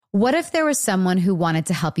What if there was someone who wanted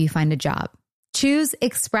to help you find a job? Choose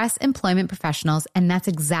Express Employment Professionals, and that's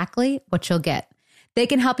exactly what you'll get. They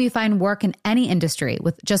can help you find work in any industry.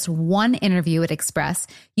 With just one interview at Express,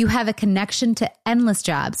 you have a connection to endless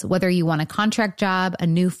jobs, whether you want a contract job, a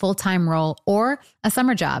new full-time role, or a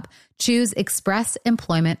summer job. Choose Express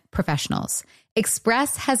Employment Professionals.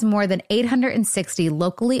 Express has more than 860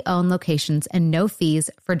 locally owned locations and no fees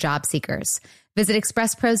for job seekers. Visit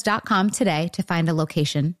expresspros.com today to find a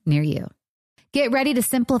location near you. Get ready to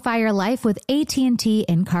simplify your life with AT&T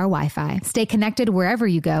in-car Wi-Fi. Stay connected wherever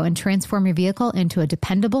you go and transform your vehicle into a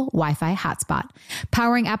dependable Wi-Fi hotspot.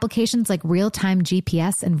 Powering applications like real-time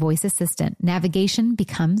GPS and voice assistant, navigation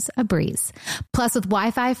becomes a breeze. Plus, with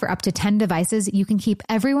Wi-Fi for up to 10 devices, you can keep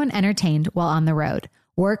everyone entertained while on the road.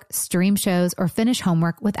 Work, stream shows, or finish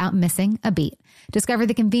homework without missing a beat. Discover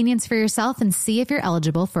the convenience for yourself and see if you're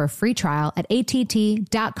eligible for a free trial at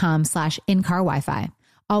att.com/in-car Wi-Fi.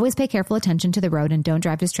 Always pay careful attention to the road and don't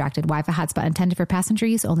drive distracted. Wi-Fi hotspot intended for passenger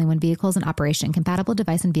use only when vehicles in operation. Compatible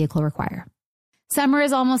device and vehicle require. Summer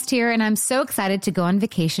is almost here, and I'm so excited to go on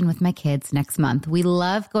vacation with my kids next month. We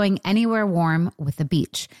love going anywhere warm with the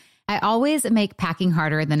beach. I always make packing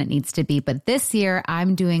harder than it needs to be, but this year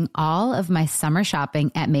I'm doing all of my summer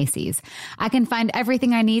shopping at Macy's. I can find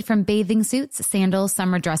everything I need from bathing suits, sandals,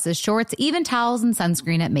 summer dresses, shorts, even towels and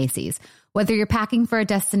sunscreen at Macy's. Whether you're packing for a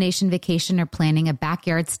destination vacation or planning a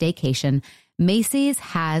backyard staycation, Macy's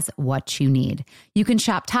has what you need. You can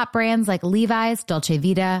shop top brands like Levi's, Dolce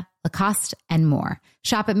Vita, Lacoste, and more.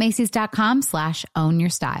 Shop at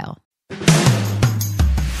Macy's.com/ownyourstyle.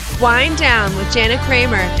 Wind Down with Jana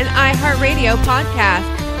Kramer, an iHeartRadio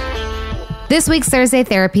podcast. This week's Thursday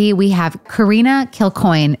Therapy, we have Karina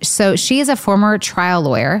Kilcoyne. So she is a former trial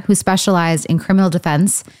lawyer who specialized in criminal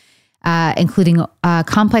defense, including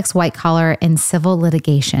complex white-collar and civil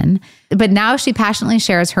litigation. But now she passionately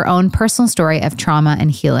shares her own personal story of trauma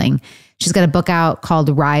and healing. She's got a book out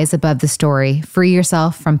called Rise Above the Story, Free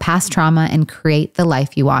Yourself from Past Trauma and Create the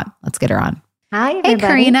Life You Want. Let's get her on. Hi, everybody. Hey,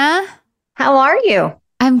 Karina. How are you?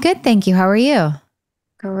 I'm good, thank you. How are you?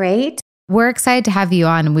 Great. We're excited to have you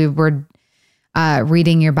on. We were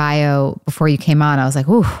reading your bio before you came on. I was like,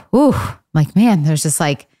 ooh. Like, man, there's just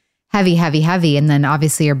like heavy. And then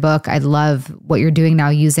obviously your book, I love what you're doing now,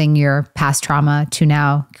 using your past trauma to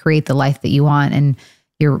now create the life that you want. And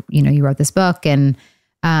you wrote this book. And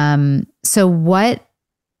so we'll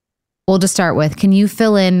just start with, can you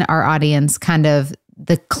fill in our audience kind of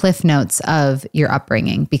the cliff notes of your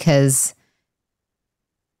upbringing? Because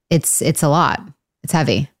it's a lot. It's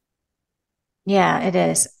heavy. Yeah, it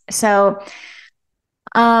is. So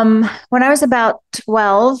when I was about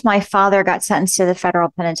 12, my father got sentenced to the federal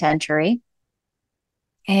penitentiary,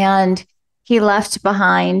 and he left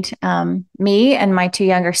behind me and my two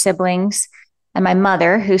younger siblings and my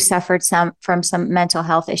mother, who suffered from some mental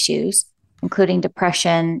health issues, including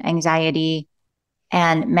depression, anxiety,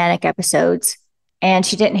 and manic episodes. And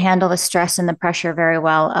she didn't handle the stress and the pressure very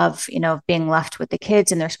well of being left with the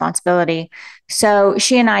kids and the responsibility. So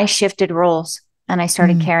she and I shifted roles, and I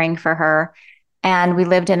started caring for her. And we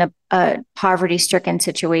lived in a poverty-stricken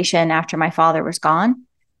situation after my father was gone.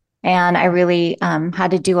 And I really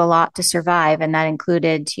had to do a lot to survive. And that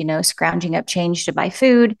included, scrounging up change to buy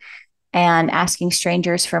food and asking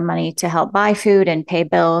strangers for money to help buy food and pay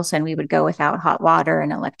bills. And we would go without hot water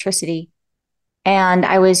and electricity. And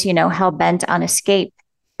I was, hell-bent on escape,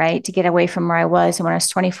 right, to get away from where I was. And when I was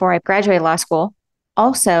 24, I graduated law school.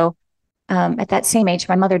 Also, at that same age,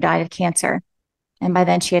 my mother died of cancer. And by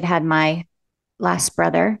then she had my last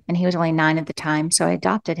brother, and he was only 9 at the time. So I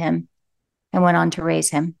adopted him and went on to raise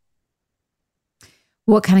him.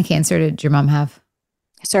 What kind of cancer did your mom have?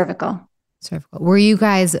 Cervical. Were you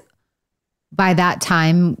guys, by that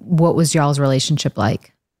time, what was y'all's relationship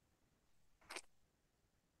like?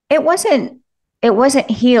 It wasn't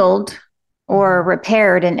healed or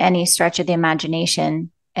repaired in any stretch of the imagination.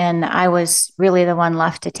 And I was really the one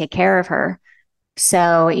left to take care of her.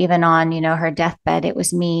 So even on, her deathbed, it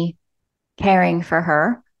was me caring for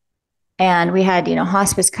her. And we had,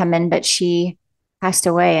 hospice come in, but she passed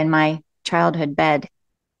away in my childhood bed.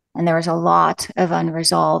 And there was a lot of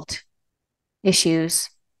unresolved issues,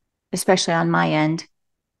 especially on my end,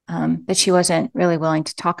 that she wasn't really willing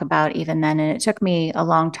to talk about even then. And it took me a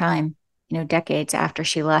long time, decades after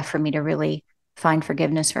she left, for me to really find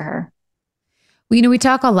forgiveness for her. Well, we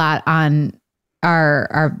talk a lot on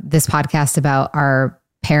our this podcast about our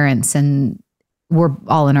parents, and we're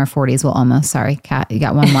all in our 40s. Well, almost. Sorry, Kat, you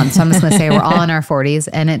got 1 month. So I'm just going to say we're all in our 40s,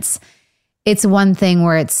 and it's one thing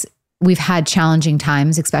where we've had challenging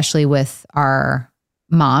times, especially with our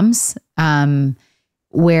moms,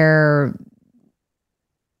 where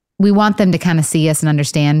we want them to kind of see us and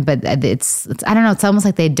understand, but it's I don't know. It's almost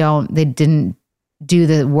like they didn't do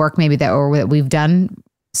the work maybe that we've done.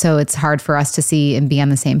 So it's hard for us to see and be on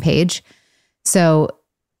the same page. So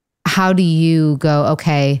how do you go,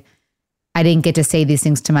 okay, I didn't get to say these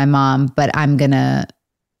things to my mom, but I'm going to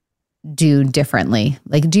do differently.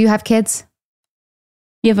 Like, do you have kids?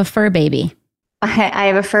 You have a fur baby. I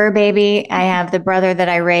have a fur baby. I have the brother that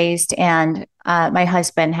I raised, and my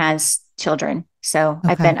husband has children. So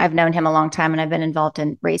Okay. I've known him a long time, and I've been involved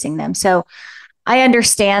in raising them. So I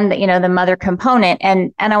understand that, the mother component.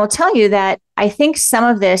 And I will tell you that I think some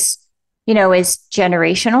of this, is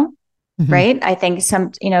generational, right? I think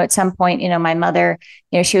at some point, my mother,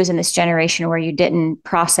 she was in this generation where you didn't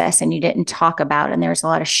process and you didn't talk about, and there was a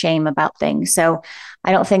lot of shame about things. So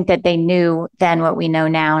I don't think that they knew then what we know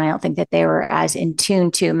now. And I don't think that they were as in tune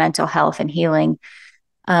to mental health and healing.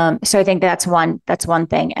 So I think that's one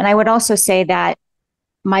thing. And I would also say that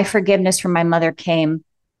my forgiveness from my mother came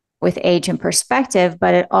with age and perspective,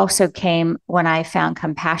 but it also came when I found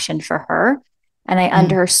compassion for her and I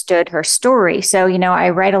understood her story. So, I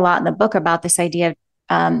write a lot in the book about this idea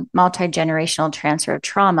of multi-generational transfer of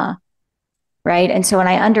trauma, right? And so when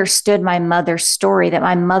I understood my mother's story, that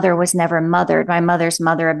my mother was never mothered, my mother's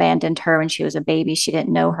mother abandoned her when she was a baby. She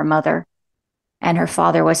didn't know her mother, and her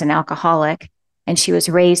father was an alcoholic, and she was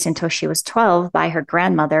raised until she was 12 by her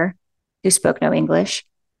grandmother who spoke no English.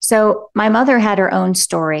 So my mother had her own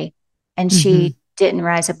story, and she didn't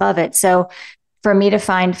rise above it. So for me to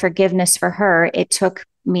find forgiveness for her, it took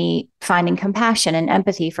me finding compassion and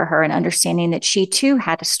empathy for her and understanding that she too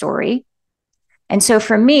had a story. And so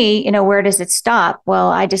for me, where does it stop? Well,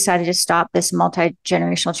 I decided to stop this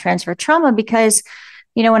multi-generational transfer trauma because,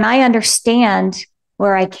 when I understand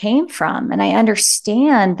where I came from and I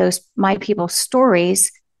understand my people's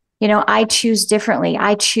stories, I choose differently.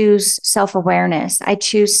 I choose self-awareness. I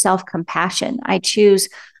choose self-compassion. I choose,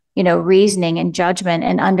 reasoning and judgment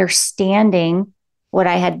and understanding what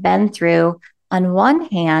I had been through on one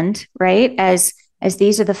hand, right? As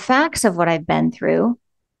these are the facts of what I've been through,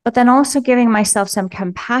 but then also giving myself some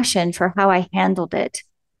compassion for how I handled it,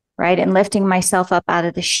 right? And lifting myself up out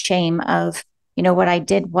of the shame of, what I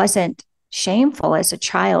did wasn't shameful as a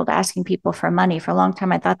child, asking people for money. For a long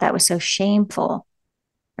time, I thought that was so shameful,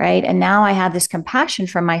 right? And now I have this compassion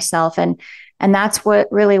for myself. And that's what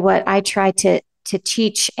I try to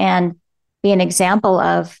teach and be an example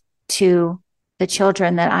of to the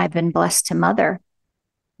children that I've been blessed to mother.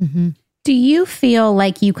 Do you feel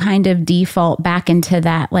like you kind of default back into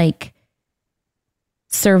that like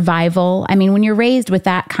survival? I mean, when you're raised with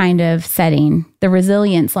that kind of setting, the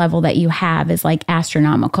resilience level that you have is like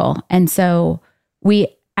astronomical. And so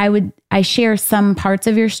I share some parts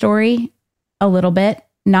of your story a little bit,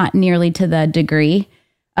 not nearly to the degree.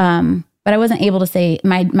 But I wasn't able to say,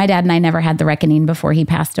 my dad and I never had the reckoning before he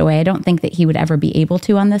passed away. I don't think that he would ever be able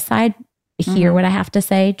to on this side hear what I have to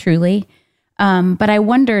say, truly. But I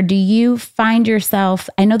wonder, do you find yourself,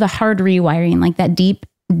 I know the hard rewiring, like that deep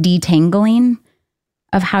detangling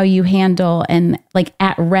of how you handle and like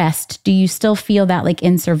at rest, do you still feel that like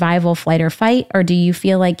in survival, flight or fight? Or do you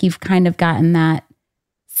feel like you've kind of gotten that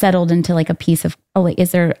settled into like a piece of,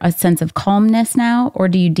 is there a sense of calmness now? Or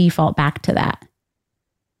do you default back to that?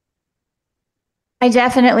 I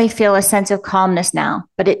definitely feel a sense of calmness now,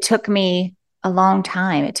 but it took me a long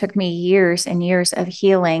time. It took me years and years of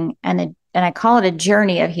healing, and I call it a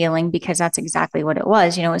journey of healing because that's exactly what it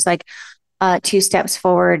was. It was like 2 steps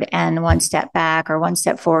forward and 1 step back, or 1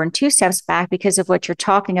 step forward and 2 steps back because of what you're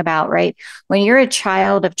talking about, right? When you're a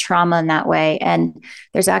child of trauma in that way, and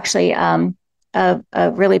there's actually a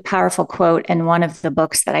really powerful quote in one of the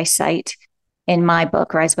books that I cite in my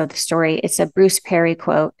book, Rise Above the Story. It's a Bruce Perry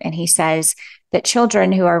quote, and he says that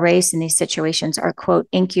children who are raised in these situations are, quote,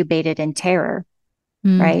 incubated in terror,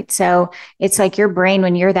 right? So it's like your brain,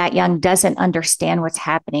 when you're that young, doesn't understand what's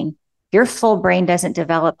happening. Your full brain doesn't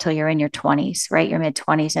develop till you're in your 20s, right? Your mid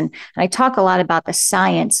 20s. And I talk a lot about the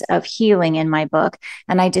science of healing in my book.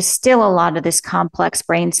 And I distill a lot of this complex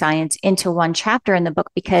brain science into one chapter in the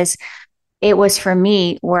book because it was for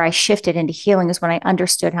me where I shifted into healing is when I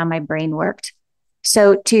understood how my brain worked.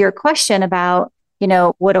 So to your question about,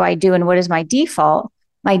 what do I do and what is my default?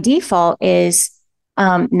 My default is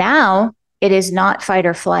now it is not fight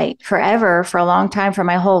or flight. Forever, for a long time, for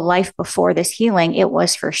my whole life before this healing, it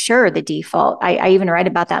was for sure the default. I even write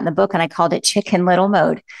about that in the book, and I called it Chicken Little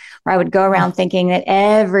mode, where I would go around thinking that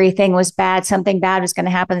everything was bad, something bad was going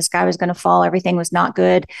to happen, the sky was going to fall, everything was not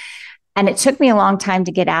good. And it took me a long time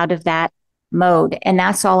to get out of that mode. And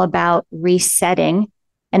that's all about resetting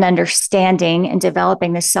and understanding and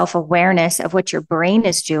developing this self-awareness of what your brain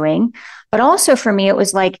is doing. But also for me, it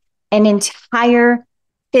was like an entire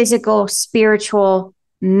physical, spiritual,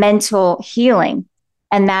 mental healing.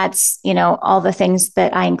 And that's, all the things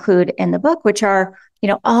that I include in the book, which are,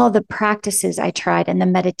 all the practices I tried and the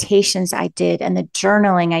meditations I did and the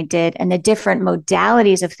journaling I did and the different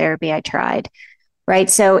modalities of therapy I tried. Right.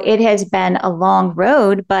 So it has been a long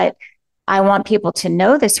road, but I want people to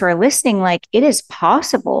know this who are listening, like it is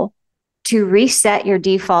possible to reset your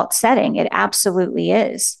default setting. It absolutely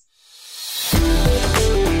is.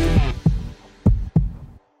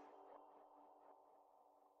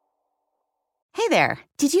 Hey there.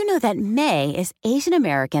 Did you know that May is Asian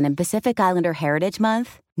American and Pacific Islander Heritage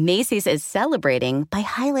Month? Macy's is celebrating by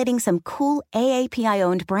highlighting some cool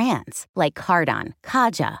AAPI-owned brands like Cardon,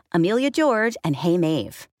 Kaja, Amelia George, and Hey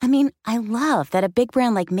Mave. I mean, I love that a big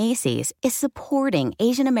brand like Macy's is supporting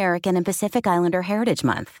Asian American and Pacific Islander Heritage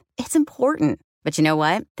Month. It's important. But you know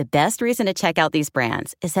what? The best reason to check out these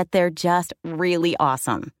brands is that they're just really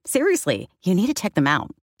awesome. Seriously, you need to check them out.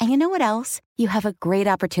 And you know what else? You have a great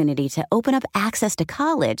opportunity to open up access to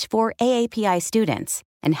college for AAPI students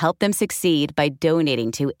and help them succeed by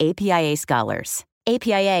donating to APIA Scholars.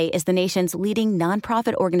 APIA is the nation's leading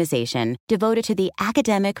nonprofit organization devoted to the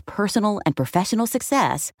academic, personal, and professional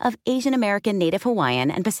success of Asian American, Native Hawaiian,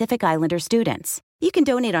 and Pacific Islander students. You can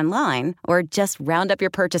donate online or just round up your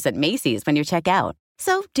purchase at Macy's when you check out.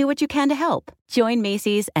 So do what you can to help. Join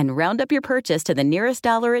Macy's and round up your purchase to the nearest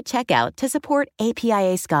dollar at checkout to support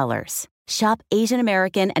APIA Scholars. Shop Asian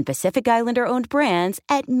American and Pacific Islander-owned brands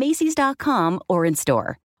at Macys.com or in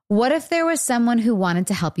store. What if there was someone who wanted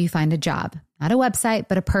to help you find a job? Not a website,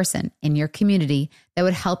 but a person in your community that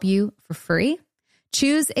would help you for free?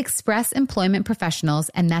 Choose Express Employment Professionals,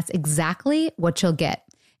 and that's exactly what you'll get.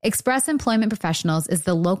 Express Employment Professionals is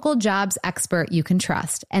the local jobs expert you can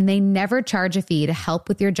trust, and they never charge a fee to help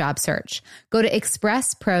with your job search. Go to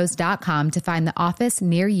expresspros.com to find the office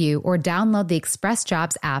near you or download the Express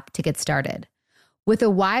Jobs app to get started. With a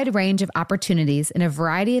wide range of opportunities in a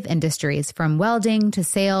variety of industries, from welding to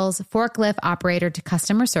sales, forklift operator to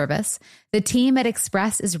customer service, the team at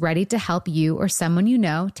Express is ready to help you or someone you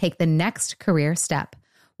know take the next career step.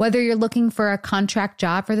 Whether you're looking for a contract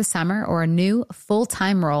job for the summer or a new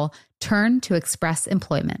full-time role, turn to Express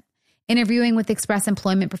Employment. Interviewing with Express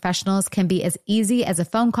Employment Professionals can be as easy as a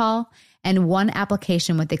phone call, and one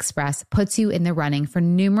application with Express puts you in the running for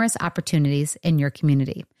numerous opportunities in your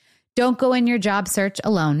community. Don't go in your job search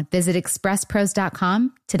alone. Visit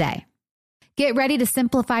expresspros.com today. Get ready to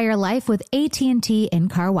simplify your life with AT&T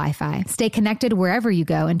in-car Wi-Fi. Stay connected wherever you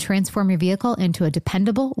go and transform your vehicle into a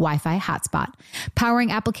dependable Wi-Fi hotspot.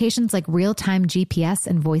 Powering applications like real-time GPS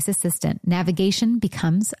and voice assistant, navigation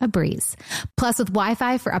becomes a breeze. Plus, with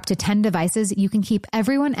Wi-Fi for up to 10 devices, you can keep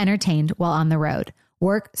everyone entertained while on the road.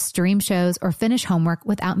 Work, stream shows, or finish homework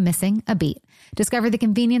without missing a beat. Discover the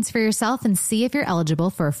convenience for yourself and see if you're eligible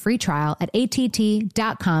for a free trial at att.com/in-car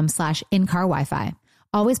Wi-Fi.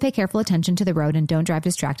 Always pay careful attention to the road and don't drive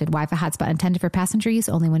distracted. Wi-Fi hotspot intended for passenger use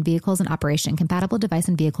only when vehicles in operation. Compatible device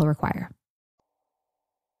and vehicle require.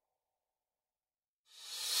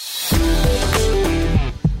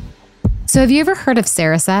 So have you ever heard of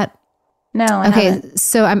Cereset? No. I haven't.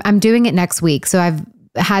 So I'm doing it next week. So I've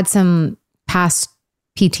had some past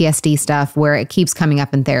PTSD stuff where it keeps coming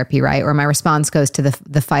up in therapy, right? Or my response goes to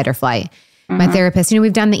the fight or flight. Mm-hmm. My therapist,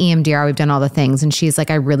 we've done the EMDR, we've done all the things. And she's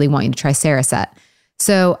like, I really want you to try Cereset.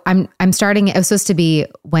 So I'm starting, it was supposed to be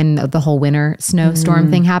when the whole winter snowstorm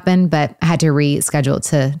thing happened, but I had to reschedule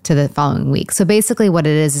it to the following week. So basically what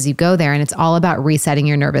it is you go there and it's all about resetting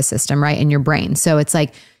your nervous system, right? And your brain. So it's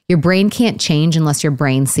like your brain can't change unless your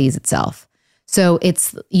brain sees itself. So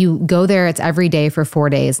you go there, it's every day for 4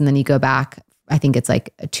 days. And then you go back, I think it's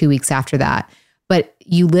like 2 weeks after that. But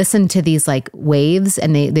you listen to these like waves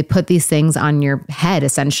and they put these things on your head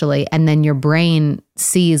essentially. And then your brain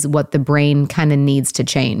sees what the brain kind of needs to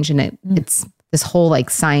change. And it's this whole like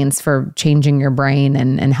science for changing your brain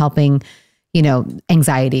and helping,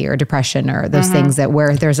 anxiety or depression or those things that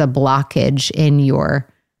where there's a blockage in your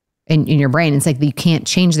brain. It's like you can't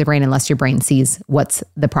change the brain unless your brain sees what's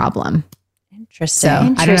the problem. Interesting. So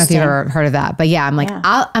I don't know if you've ever heard of that, but yeah, I'm like,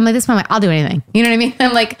 I'm like this moment, I'll do anything. You know what I mean?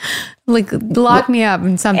 I'm like lock me up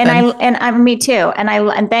in something. And me too.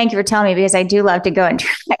 And thank you for telling me because I do love to go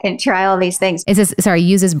and try all these things. It says,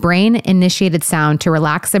 uses brain initiated sound to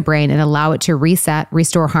relax the brain and allow it to reset,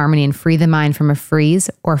 restore harmony, and free the mind from a freeze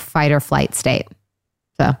or fight or flight state.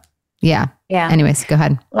 So yeah. Anyways, go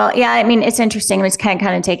ahead. Well, yeah, it's interesting. It's kind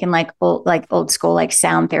of taking like old school, like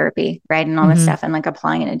sound therapy, right? And all this stuff and like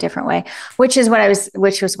applying it in a different way, which was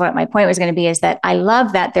what my point was going to be is that I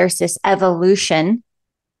love that there's this evolution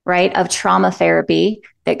right, of trauma therapy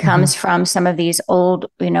that comes from some of these old,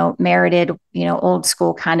 merited, old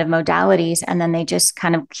school kind of modalities. And then they just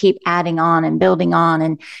kind of keep adding on and building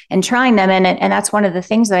on and trying them. And that's one of the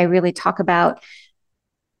things that I really talk about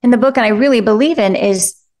in the book. And I really believe in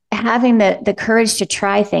is having the courage to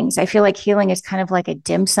try things. I feel like healing is kind of like a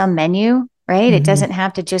dim sum menu, right? It doesn't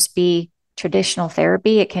have to just be traditional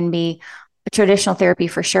therapy. It can be traditional therapy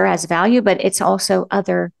for sure has value, but it's also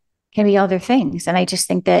can be other things. And I just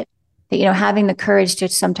think that having the courage to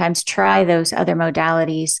sometimes try those other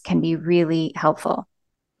modalities can be really helpful.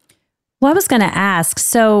 Well, I was going to ask,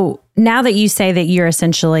 so now that you say that you're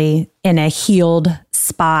essentially in a healed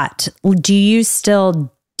spot, do you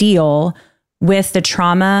still deal with the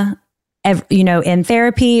trauma, in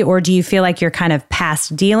therapy, or do you feel like you're kind of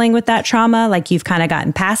past dealing with that trauma, like you've kind of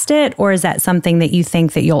gotten past it? Or is that something that you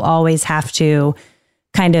think that you'll always have to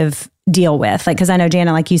kind of deal with? Like, because I know,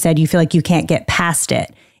 Jana, like you said, you feel like you can't get past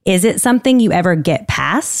it. Is it something you ever get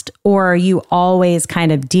past, or are you always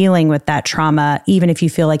kind of dealing with that trauma, even if you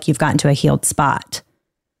feel like you've gotten to a healed spot?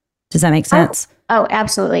 Does that make sense? Oh,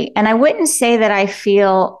 absolutely. And I wouldn't say that I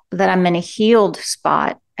feel that I'm in a healed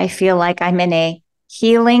spot. I feel like I'm in a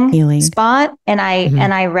healing spot. And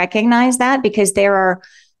I recognize that because there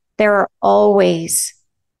are always,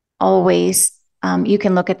 you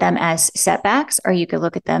can look at them as setbacks, or you could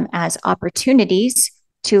look at them as opportunities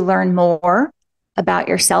to learn more about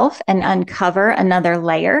yourself and uncover another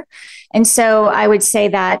layer. And so I would say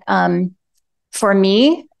that for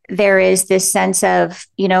me, there is this sense of,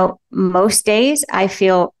 most days I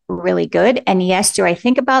feel really good. And yes, do I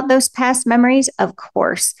think about those past memories? Of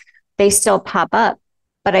course, they still pop up.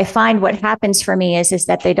 But I find what happens for me is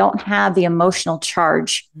that they don't have the emotional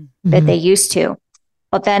charge that they used to.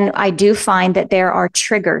 But then I do find that there are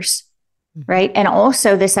triggers, right? And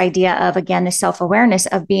also this idea of, again, the self-awareness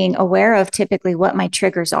of being aware of typically what my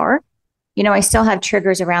triggers are. I still have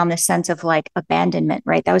triggers around this sense of like abandonment,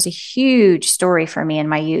 right? That was a huge story for me in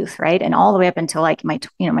my youth, right? And all the way up until like my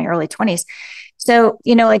early 20s. So,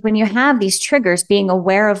 like when you have these triggers, being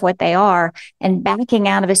aware of what they are and backing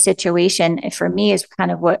out of a situation, for me is kind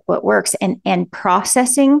of what works, and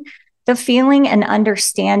processing the feeling and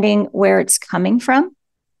understanding where it's coming from.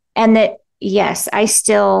 And that, yes, I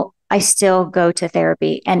still go to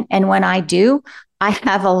therapy. And when I do, I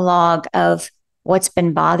have a log of what's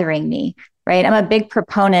been bothering me, right? I'm a big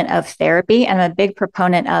proponent of therapy, and I'm a big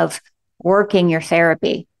proponent of working your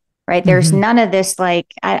therapy, right? There's none of this, like,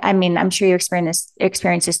 I mean, I'm sure you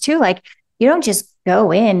experience this too. Like, you don't just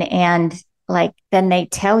go in and like, then they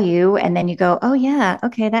tell you, and then you go, oh yeah,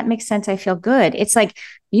 okay, that makes sense. I feel good. It's like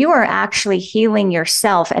you are actually healing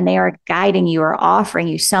yourself, and they are guiding you or offering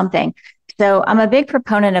you something. So I'm a big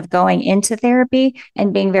proponent of going into therapy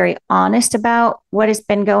and being very honest about what has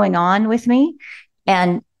been going on with me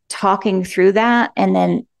and talking through that. And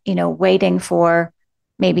then, waiting for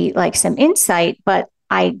maybe like some insight, but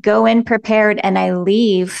I go in prepared and I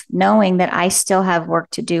leave knowing that I still have work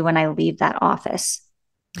to do when I leave that office.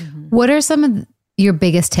 What are some of your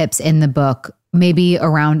biggest tips in the book, maybe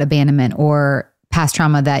around abandonment or past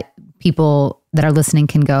trauma, that people that are listening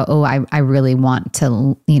can go, oh, I really want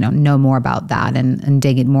to, know more about that and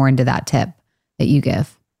dig more into that tip that you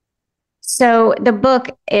give? So the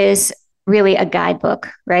book is really a guidebook,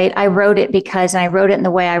 right? I wrote it in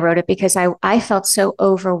the way I wrote it because I felt so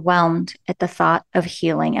overwhelmed at the thought of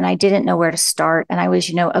healing, and I didn't know where to start. And I was,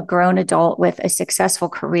 a grown adult with a successful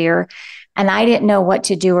career, and I didn't know what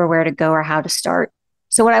to do or where to go or how to start.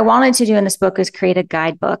 So what I wanted to do in this book is create a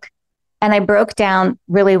guidebook. And I broke down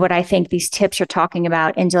really what I think these tips are talking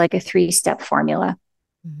about into like a 3-step formula.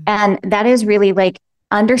 And that is really like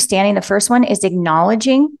understanding. The first one is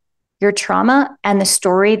acknowledging your trauma and the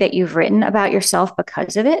story that you've written about yourself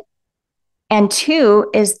because of it. And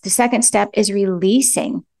 2 is the second step is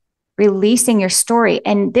releasing your story.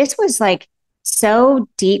 And this was like so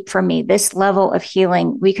deep for me, this level of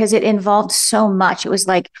healing, because it involved so much. It was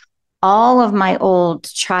like all of my old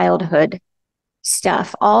childhood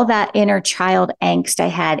stuff, all that inner child angst I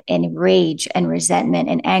had, and rage and resentment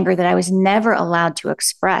and anger that I was never allowed to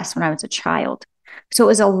express when I was a child. So it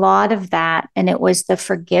was a lot of that. And it was the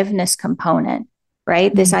forgiveness component,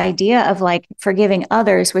 right? This idea of like forgiving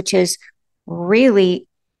others, which is really,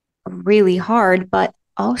 really hard, but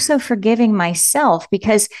also forgiving myself.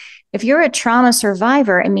 Because if you're a trauma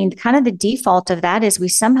survivor, I mean, kind of the default of that is we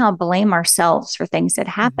somehow blame ourselves for things that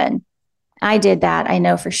happen. I did that, I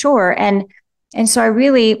know for sure. And so I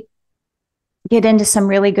really get into some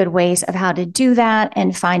really good ways of how to do that,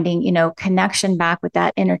 and finding, connection back with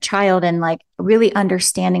that inner child, and like really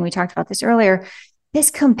understanding, we talked about this earlier, this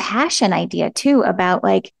compassion idea too, about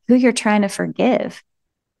like who you're trying to forgive,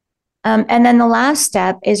 And then the last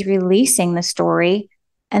step is releasing the story.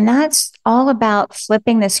 And that's all about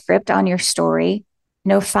flipping the script on your story,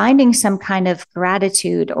 finding some kind of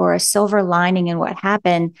gratitude or a silver lining in what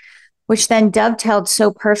happened, which then dovetailed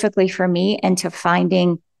so perfectly for me into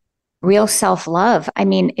finding real self-love. I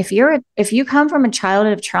mean, if you come from a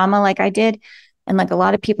childhood of trauma like I did, and like a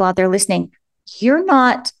lot of people out there listening, you're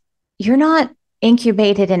not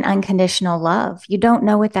incubated in unconditional love. You don't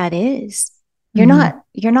know what that is. You're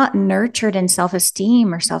not nurtured in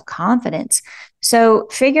self-esteem or self-confidence. So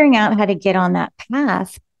figuring out how to get on that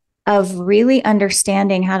path of really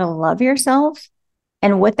understanding how to love yourself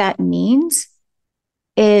and what that means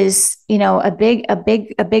is, a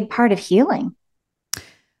big part of healing.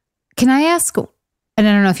 Can I ask, and I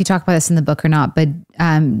don't know if you talk about this in the book or not, but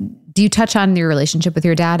do you touch on your relationship with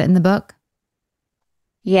your dad in the book?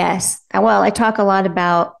 Yes. Well, I talk a lot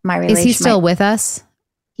about my relationship. Is he still with us?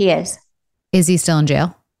 He is. Is he still in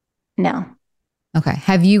jail? No. Okay.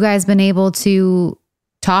 Have you guys been able to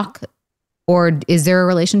talk, or is there a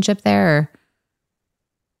relationship there?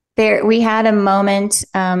 We had a moment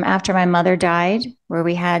after my mother died where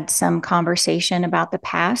we had some conversation about the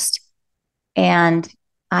past, and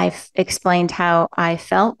I've explained how I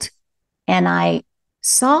felt, and I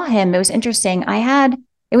saw him. It was interesting.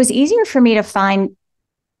 It was easier for me to find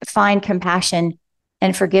compassion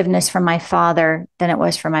and forgiveness from my father than it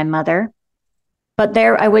was for my mother. But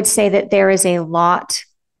I would say that there is a lot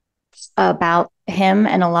about him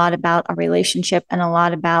and a lot about our relationship and a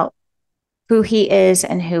lot about who he is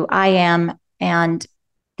and who I am and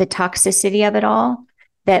the toxicity of it all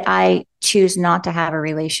that I choose not to have a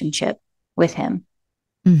relationship with him.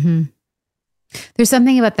 Mm-hmm. There's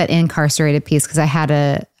something about that incarcerated piece, because I had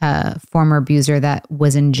a former abuser that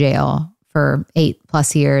was in jail for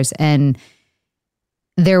 8+ years. And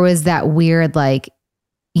there was that weird, like,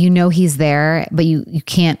 he's there, but you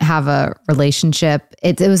can't have a relationship.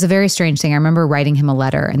 It was a very strange thing. I remember writing him a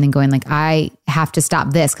letter and then going like, I have to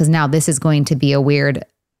stop this because now this is going to be a weird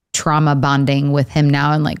trauma bonding with him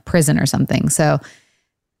now in like prison or something. So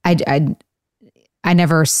I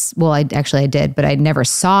never, well, I did, but I never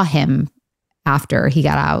saw him after he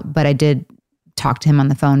got out, but I did talk to him on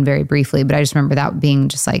the phone very briefly, but I just remember that being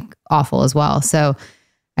just like awful as well. So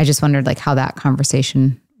I just wondered like how that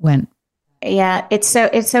conversation went. Yeah, it's so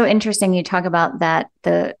interesting you talk about that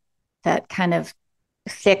kind of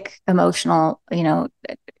thick emotional,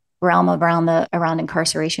 realm around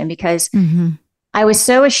incarceration, because I was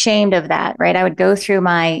so ashamed of that, right? I would go through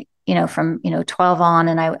my, from 12 on,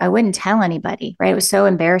 and I wouldn't tell anybody, right? It was so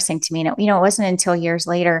embarrassing to me. And it wasn't until years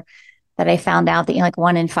later that I found out that like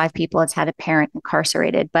 1 in 5 people has had a parent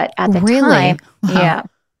incarcerated. But at the time, wow.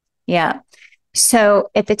 Yeah.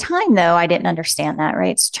 So at the time, though, I didn't understand that,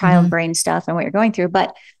 right? It's child brain stuff and what you're going through.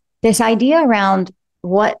 But this idea around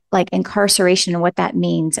what like incarceration and what that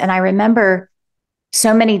means. And I remember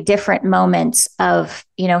so many different moments of,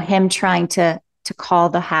 him trying to call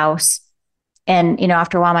the house. And,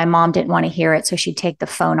 after a while, my mom didn't want to hear it. So she'd take the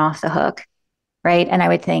phone off the hook. Right. And I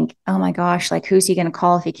would think, oh my gosh, like, who's he going to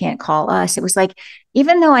call if he can't call us? It was like,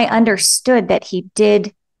 even though I understood that he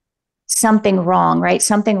did something wrong, right?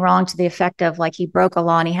 Something wrong to the effect of like he broke a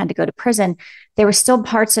law and he had to go to prison. There were still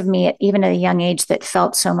parts of me, even at a young age, that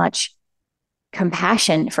felt so much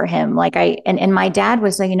compassion for him. Like and my dad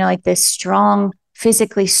was like, like this strong,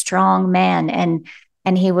 physically strong man.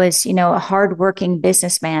 And he was, a hardworking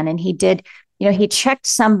businessman. And he did, he checked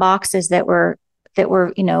some boxes that were,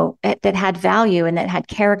 that had value and that had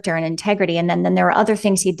character and integrity. And then there were other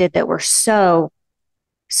things he did that were so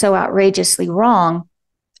outrageously wrong.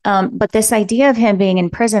 But this idea of him being in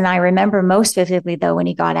prison, I remember most vividly, though, when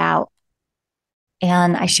he got out.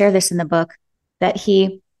 And I share this in the book, that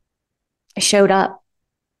he showed up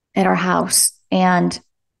at our house and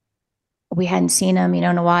we hadn't seen him,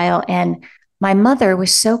 in a while. And my mother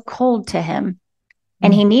was so cold to him,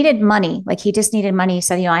 and he needed money. Like he just needed money. He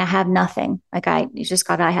said, I have nothing. Like I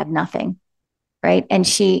have nothing. Right. And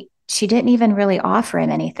she didn't even really offer him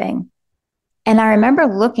anything. And I remember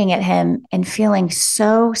looking at him and feeling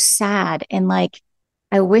so sad and like,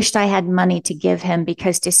 I wished I had money to give him,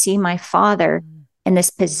 because to see my father in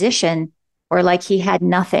this position where like he had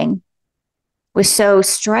nothing was so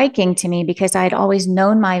striking to me, because I had always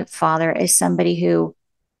known my father as somebody who,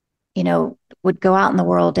 would go out in the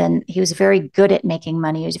world, and he was very good at making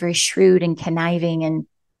money. He was very shrewd and conniving, and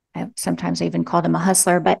sometimes I even called him a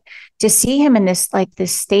hustler. But to see him in this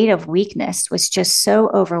state of weakness was just so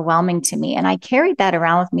overwhelming to me. And I carried that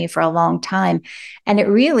around with me for a long time. And it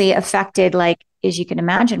really affected, like, as you can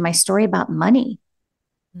imagine, my story about money,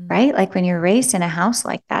 right? Like when you're raised in a house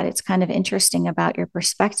like that, it's kind of interesting about your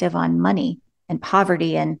perspective on money and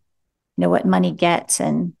poverty and what money gets.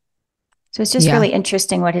 And so it's just really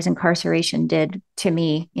interesting what his incarceration did to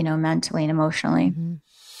me, mentally and emotionally. Mm-hmm.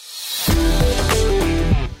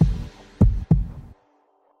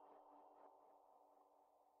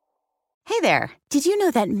 Hey there. Did you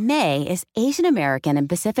know that May is Asian American and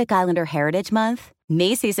Pacific Islander Heritage Month?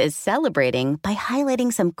 Macy's is celebrating by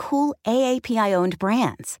highlighting some cool AAPI-owned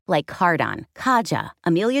brands like Cardon, Kaja,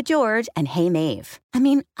 Amelia George, and Hey Mave. I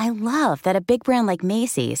mean, I love that a big brand like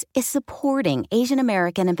Macy's is supporting Asian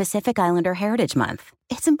American and Pacific Islander Heritage Month.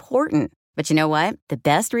 It's important. But you know what? The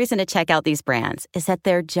best reason to check out these brands is that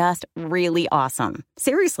they're just really awesome.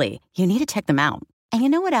 Seriously, you need to check them out. And you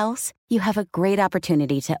know what else? You have a great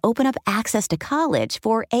opportunity to open up access to college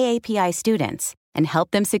for AAPI students and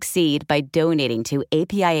help them succeed by donating to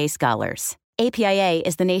APIA Scholars. APIA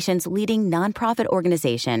is the nation's leading nonprofit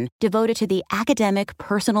organization devoted to the academic,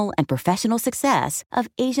 personal, and professional success of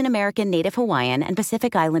Asian American, Native Hawaiian, and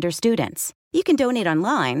Pacific Islander students. You can donate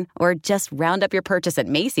online or just round up your purchase at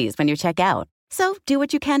Macy's when you check out. So do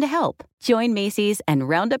what you can to help. Join Macy's and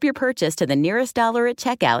round up your purchase to the nearest dollar at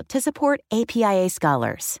checkout to support APIA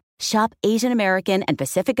Scholars. Shop Asian American and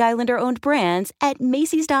Pacific Islander-owned brands at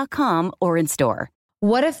Macys.com or in store.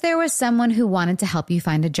 What if there was someone who wanted to help you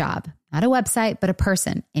find a job? Not a website, but a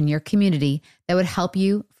person in your community that would help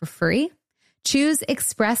you for free? Choose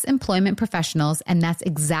Express Employment Professionals, and that's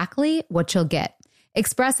exactly what you'll get.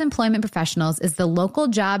 Express Employment Professionals is the local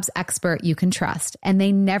jobs expert you can trust, and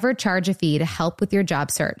they never charge a fee to help with your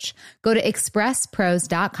job search. Go to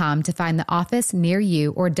expresspros.com to find the office near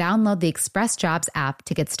you or download the Express Jobs app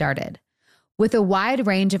to get started. With a wide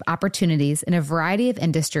range of opportunities in a variety of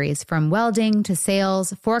industries, from welding to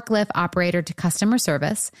sales, forklift operator to customer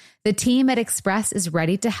service, the team at Express is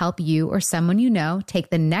ready to help you or someone you know take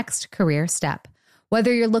the next career step.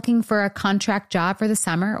 Whether you're looking for a contract job for the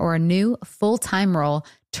summer or a new full-time role,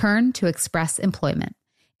 turn to Express Employment.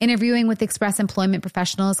 Interviewing with Express Employment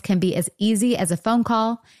Professionals can be as easy as a phone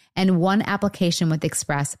call, and one application with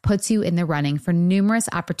Express puts you in the running for numerous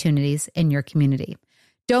opportunities in your community.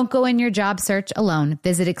 Don't go in your job search alone.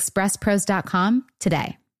 Visit expresspros.com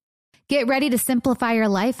today. Get ready to simplify your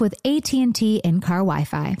life with AT&T in-car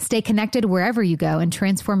Wi-Fi. Stay connected wherever you go and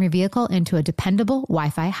transform your vehicle into a dependable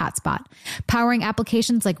Wi-Fi hotspot. Powering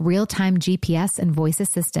applications like real-time GPS and voice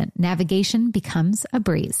assistant, navigation becomes a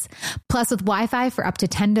breeze. Plus, with Wi-Fi for up to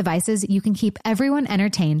 10 devices, you can keep everyone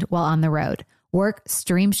entertained while on the road. Work,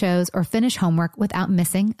 stream shows, or finish homework without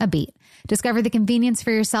missing a beat. Discover the convenience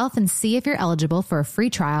for yourself and see if you're eligible for a free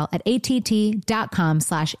trial at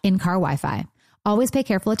att.com/in-car Wi-Fi. Always pay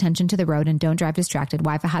careful attention to the road and don't drive distracted.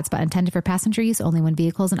 Wi-Fi hotspot intended for passenger use only when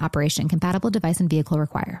vehicles in operation. Compatible device and vehicle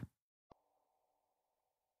require.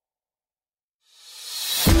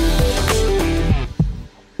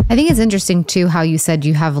 I think it's interesting too how you said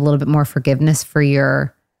you have a little bit more forgiveness for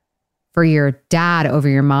your dad over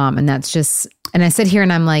your mom, and that's just. And I sit here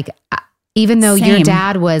and I'm like, even though your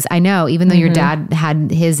dad was, I know, even though your dad had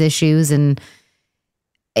his issues and.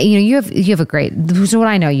 You have a great, so what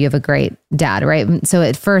I know, you have a great dad, right? So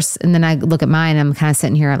at first, and then I look at mine, I'm kind of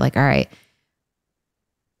sitting here, I'm like, all right.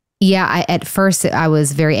 Yeah, at first I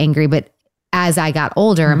was very angry, but as I got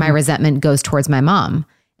older, my resentment goes towards my mom.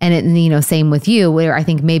 And it, same with you, where I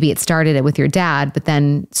think maybe it started with your dad, but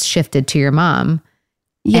then shifted to your mom.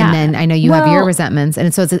 Yeah. And then I know you have your resentments.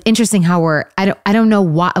 And so it's interesting how I don't know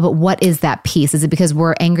but what is that piece? Is it because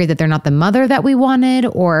we're angry that they're not the mother that we wanted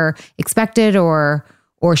or expected or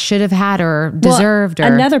should have had or deserved?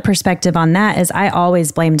 Another perspective on that is I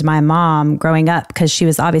always blamed my mom growing up because she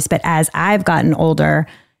was obvious. But as I've gotten older,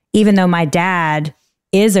 even though my dad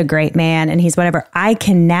is a great man and he's whatever, I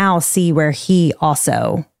can now see where he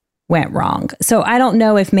also went wrong. So I don't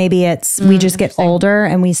know if maybe it's we just get older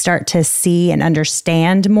and we start to see and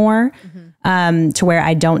understand more to where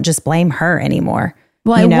I don't just blame her anymore.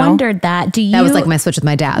 Well, I wondered that. That was like my switch with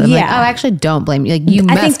my dad. I'm like, I actually don't blame you. Like you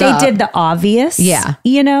messed up. I think they did the obvious. Yeah.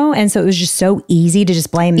 And so it was just so easy to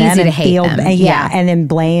just blame them. Easy to hate them. Yeah. And then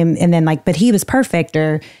blame. And then but he was perfect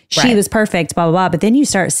or she was perfect, blah, blah, blah. But then you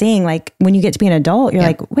start seeing when you get to be an adult, you're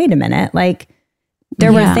like, wait a minute.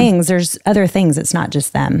 There were things, there's other things. It's not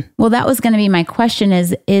just them. Well, that was going to be my question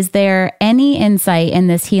is there any insight in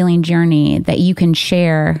this healing journey that you can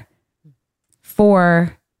share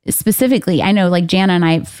for specifically? I know Jana and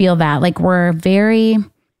I feel that we're very,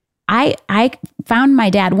 I found my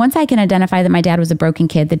dad, once I can identify that my dad was a broken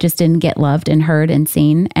kid that just didn't get loved and heard and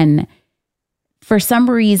seen. And for some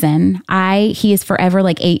reason, he is forever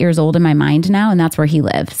 8 years old in my mind now. And that's where he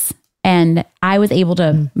lives. And I was able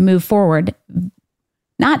to move forward,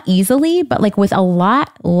 not easily, but with a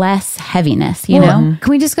lot less heaviness, you know? Can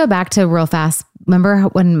we just go back to real fast remember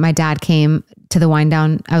when my dad came to the wind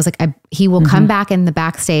down, I was like, he will come back in the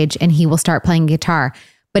backstage and he will start playing guitar.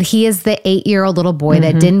 But he is the 8-year-old little boy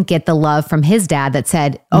that didn't get the love from his dad that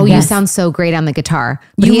said, oh, you sound so great on the guitar.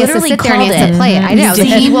 But You he has to literally sit there and he called has to it. play it. I know. You So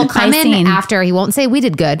did. he will come I in seen. after. He won't say we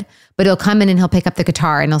did good, but he'll come in and he'll pick up the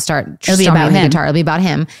guitar and he'll start It'll be strumming about the him. guitar. It'll be about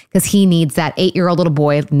him because he needs that 8-year-old little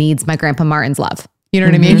boy needs my Grandpa Martin's love. You know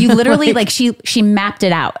what I mean? You literally like she mapped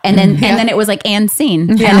it out, and then it was like and scene,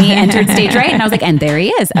 and he entered stage right, and I was like, and there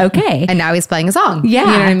he is. Okay, And now he's playing a song. yeah, You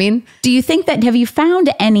know what I mean? Do you think that have you found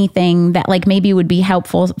anything that like maybe would be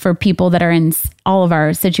helpful for people that are in all of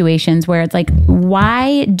our situations where it's like,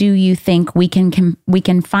 why do you think we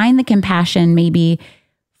can find the compassion maybe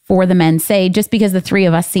for the men, say just because the three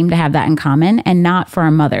of us seem to have that in common, and not for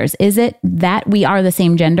our mothers? Is it that we are the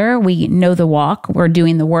same gender, we know the walk, we're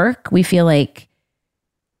doing the work, we feel like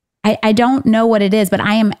I don't know what it is, but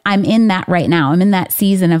I'm in that right now. I'm in that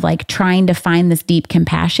season of like trying to find this deep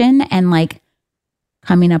compassion and like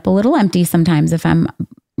coming up a little empty sometimes, if I'm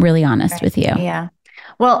really honest with you. Yeah.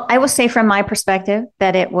 Well, I will say from my perspective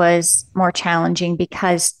that it was more challenging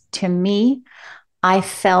because to me, I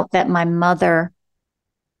felt that my mother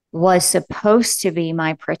was supposed to be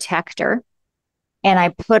my protector. And I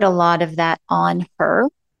put a lot of that on her.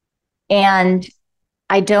 And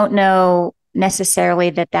I don't know necessarily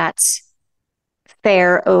that that's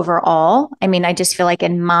fair overall. I mean, I just feel like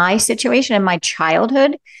in my situation, in my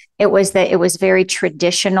childhood, it was very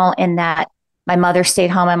traditional in that my mother stayed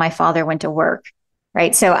home and my father went to work.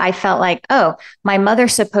 Right. So I felt like, oh, my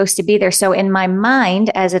mother's supposed to be there. So in my mind,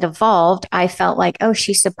 as it evolved, I felt like, oh,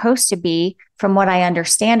 she's supposed to be, from what I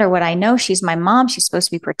understand or what I know, she's my mom. She's supposed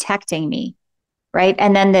to be protecting me. Right.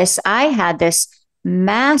 And then I had this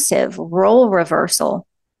massive role reversal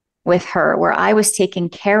with her where I was taking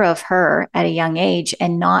care of her at a young age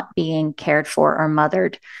and not being cared for or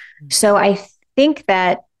mothered. So I think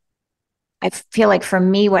that I feel like for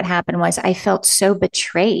me, what happened was I felt so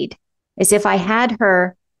betrayed, as if I had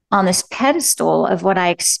her on this pedestal of what I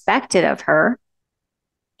expected of her,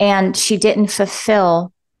 and she didn't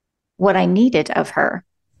fulfill what I needed of her.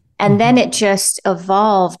 And then it just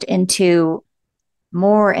evolved into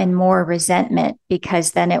more and more resentment,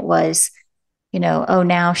 because then it was, oh,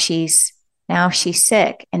 now she's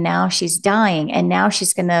sick, and now she's dying, and now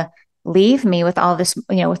she's going to leave me with all this,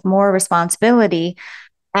 with more responsibility.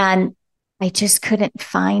 And I just couldn't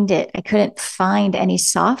find it. I couldn't find any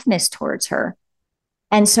softness towards her.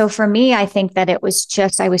 And so for me, I think that it was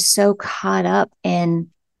just, I was so caught up in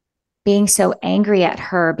being so angry at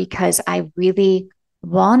her because I really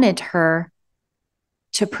wanted her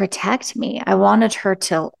to protect me. I wanted her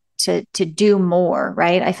to do more,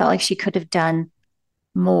 right? I felt like she could have done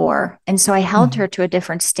more. And so I held her to a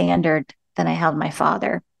different standard than I held my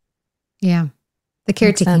father. Yeah. The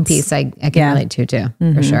caretaking piece, I can relate to too,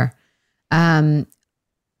 for sure.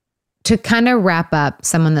 To kind of wrap up,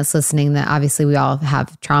 someone that's listening, that obviously we all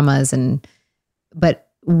have traumas, but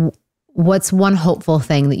what's one hopeful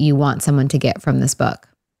thing that you want someone to get from this book?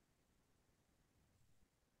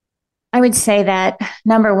 I would say that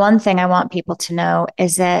number one thing I want people to know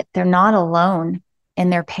is that they're not alone in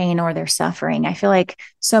their pain or their suffering. I feel like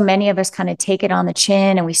so many of us kind of take it on the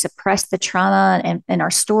chin and we suppress the trauma in our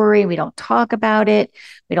story. We don't talk about it.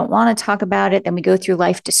 We don't want to talk about it. Then we go through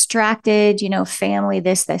life distracted, family,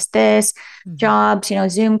 this, jobs,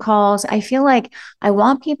 Zoom calls. I feel like I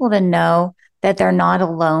want people to know that they're not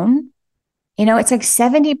alone. It's like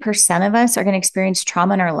 70% of us are going to experience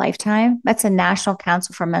trauma in our lifetime. That's a National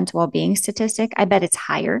Council for Mental Wellbeing statistic. I bet it's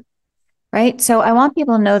higher, right? So I want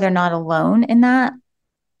people to know they're not alone in that.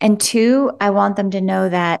 And two, I want them to know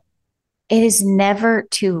that it is never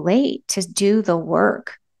too late to do the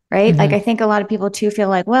work, right? Like I think a lot of people too feel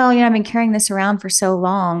like, well, I've been carrying this around for so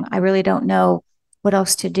long. I really don't know what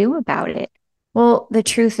else to do about it. Well, the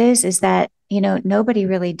truth is that, nobody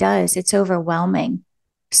really does. It's overwhelming.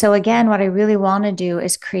 So again, what I really want to do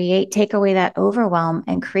is take away that overwhelm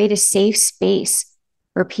and create a safe space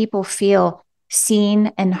where people feel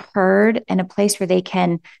seen and heard, and a place where they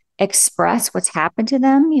can express what's happened to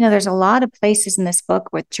them. There's a lot of places in this book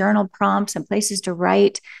with journal prompts and places to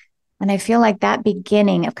write. And I feel like that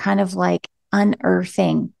beginning of kind of like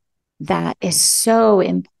unearthing that is so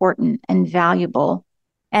important and valuable.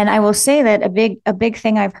 And I will say that a big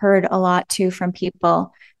thing I've heard a lot too from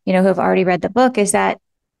people, who have already read the book, is that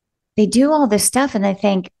they do all this stuff and they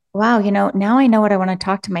think, wow, now I know what I want to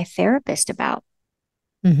talk to my therapist about.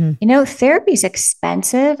 Therapy's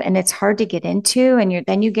expensive and it's hard to get into. And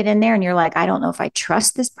then you get in there and you're like, I don't know if I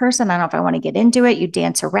trust this person. I don't know if I want to get into it. You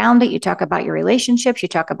dance around it. You talk about your relationships. You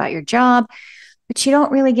talk about your job, but you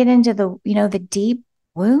don't really get into the deep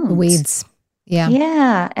wounds. Weeds. Yeah.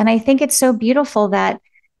 Yeah. And I think it's so beautiful that,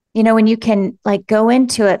 when you can like go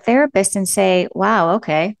into a therapist and say, wow,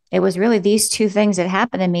 okay, it was really these two things that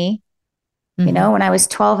happened to me, when I was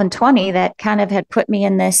 12 and 20 that kind of had put me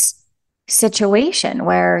in this situation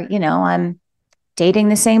where, I'm dating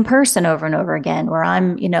the same person over and over again, where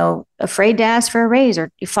I'm, afraid to ask for a raise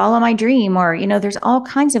or follow my dream, or, there's all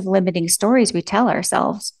kinds of limiting stories we tell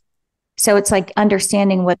ourselves. So it's like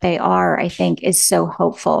understanding what they are, I think, is so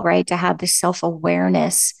hopeful, right? To have this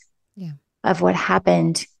self-awareness of what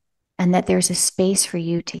happened and that there's a space for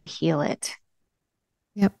you to heal it.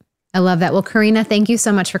 Yep. I love that. Well, Karina, thank you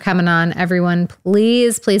so much for coming on. Everyone,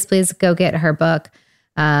 please, please, please go get her book.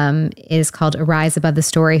 It is called Arise Above the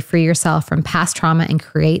Story, Free Yourself from Past Trauma and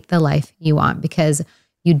Create the Life You Want, because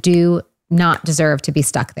you do not deserve to be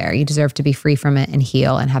stuck there. You deserve to be free from it and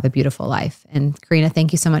heal and have a beautiful life. And Karina,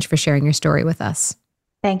 thank you so much for sharing your story with us.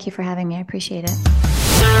 Thank you for having me. I appreciate it.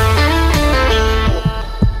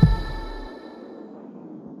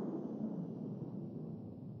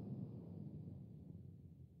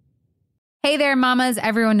 Hey there, mamas.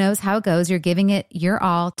 Everyone knows how it goes. You're giving it your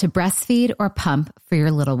all to breastfeed or pump for your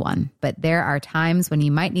little one. But there are times when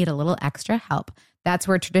you might need a little extra help. That's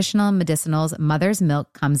where Traditional Medicinals Mother's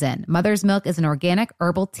Milk comes in. Mother's Milk is an organic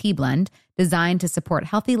herbal tea blend designed to support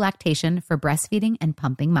healthy lactation for breastfeeding and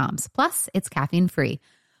pumping moms. Plus, it's caffeine-free.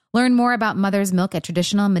 Learn more about Mother's Milk at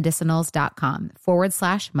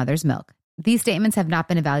traditionalmedicinals.com/Mother's Milk. These statements have not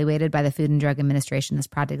been evaluated by the Food and Drug Administration. This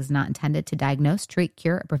product is not intended to diagnose, treat,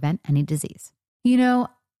 cure, or prevent any disease. I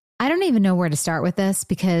don't even know where to start with this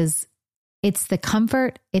because it's the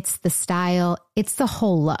comfort, it's the style, it's the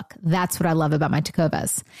whole look. That's what I love about my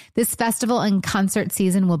Tecovas. This festival and concert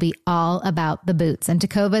season will be all about the boots, and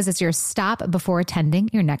Tecovas is your stop before attending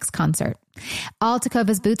your next concert. All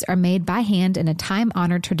Tecovas boots are made by hand in a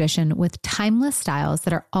time-honored tradition with timeless styles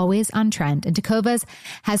that are always on trend. And Tecovas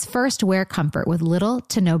has first wear comfort with little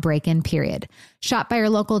to no break-in period. Shop by your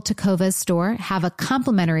local Tecovas store, have a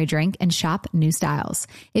complimentary drink, and shop new styles.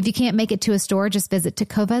 If you can't make it to a store, just visit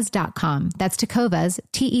tecovas.com. That's Tecovas,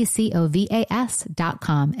 TECOVAS.com,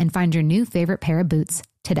 and find your new favorite pair of boots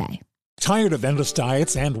today. Tired of endless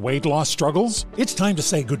diets and weight loss struggles? It's time to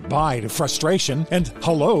say goodbye to frustration and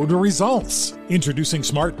hello to results. Introducing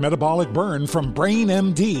Smart Metabolic Burn from Brain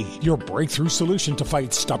MD, your breakthrough solution to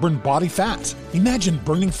fight stubborn body fat. Imagine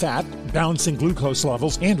burning fat, balancing glucose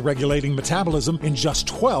levels, and regulating metabolism in just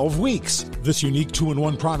 12 weeks. This unique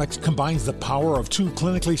 2-in-1 product combines the power of 2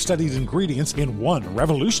 clinically studied ingredients in one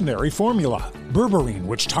revolutionary formula. Berberine,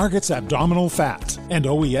 which targets abdominal fat, and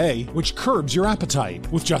OEA, which curbs your appetite.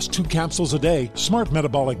 With just 2 capsules a day, Smart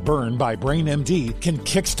Metabolic Burn by Brain MD can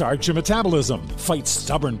kickstart your metabolism, fight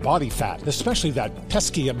stubborn body fat, especially that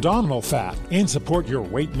pesky abdominal fat, and support your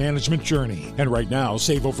weight management journey. And right now,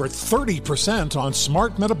 save over 30% on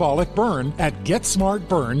Smart Metabolic Burn at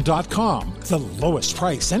GetSmartBurn.com. The lowest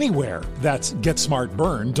price anywhere. That's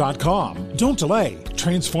GetSmartBurn.com. Don't delay.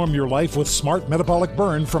 Transform your life with Smart Metabolic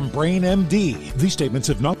Burn from Brain MD. These statements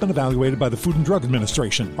have not been evaluated by the Food and Drug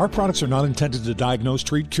Administration. Our products are not intended to diagnose,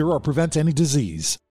 treat, cure, or prevent any disease.